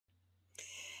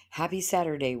Happy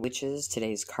Saturday, witches.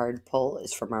 Today's card pull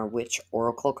is from our Witch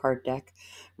Oracle card deck,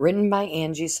 written by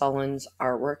Angie Sullins.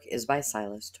 Artwork is by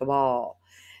Silas Tobal.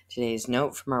 Today's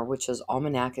note from our Witches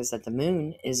Almanac is that the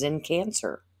moon is in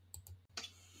Cancer.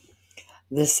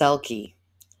 The Selkie.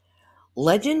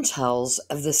 Legend tells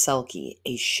of the Selkie,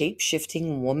 a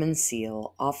shape-shifting woman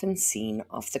seal often seen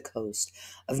off the coast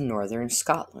of northern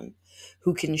Scotland,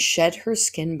 who can shed her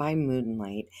skin by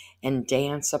moonlight and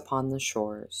dance upon the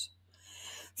shores.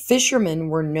 Fishermen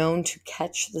were known to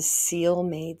catch the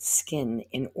seal-made skin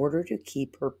in order to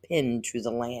keep her pinned to the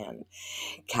land,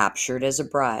 captured as a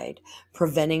bride,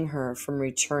 preventing her from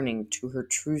returning to her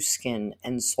true skin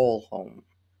and soul home.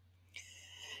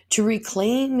 To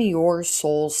reclaim your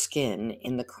soul skin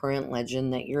in the current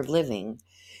legend that you're living,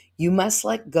 you must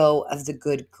let go of the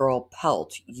good girl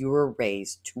pelt you were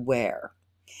raised to wear.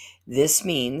 This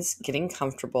means getting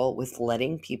comfortable with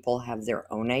letting people have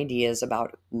their own ideas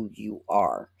about who you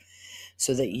are,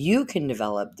 so that you can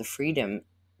develop the freedom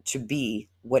to be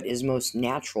what is most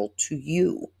natural to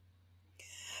you.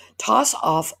 Toss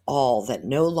off all that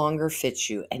no longer fits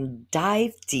you and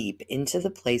dive deep into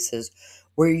the places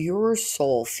where your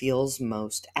soul feels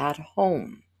most at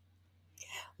home.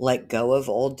 Let go of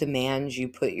old demands you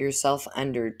put yourself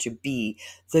under to be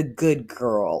the good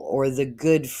girl or the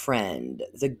good friend,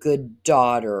 the good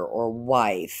daughter or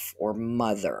wife or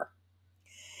mother.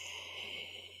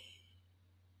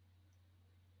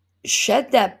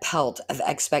 Shed that pelt of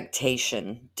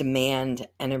expectation, demand,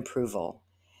 and approval,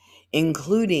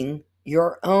 including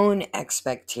your own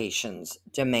expectations,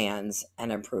 demands,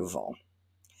 and approval.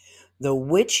 The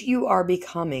witch you are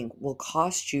becoming will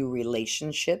cost you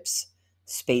relationships,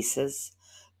 spaces,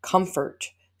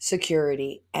 comfort,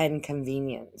 security, and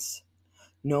convenience.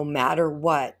 No matter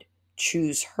what,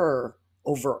 choose her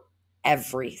over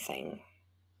everything.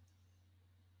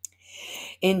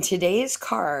 In today's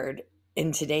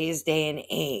day and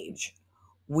age,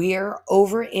 we're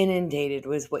over inundated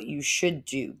with what you should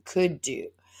do, could do.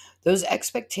 Those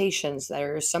expectations that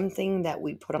are something that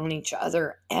we put on each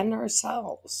other and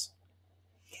ourselves.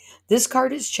 This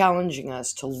card is challenging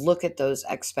us to look at those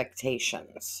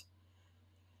expectations.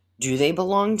 Do they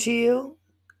belong to you?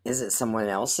 Is it someone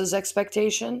else's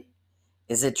expectation?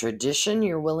 Is it tradition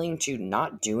you're willing to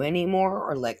not do anymore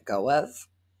or let go of?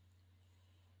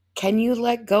 Can you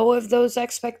let go of those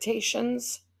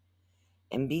expectations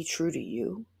and be true to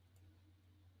you?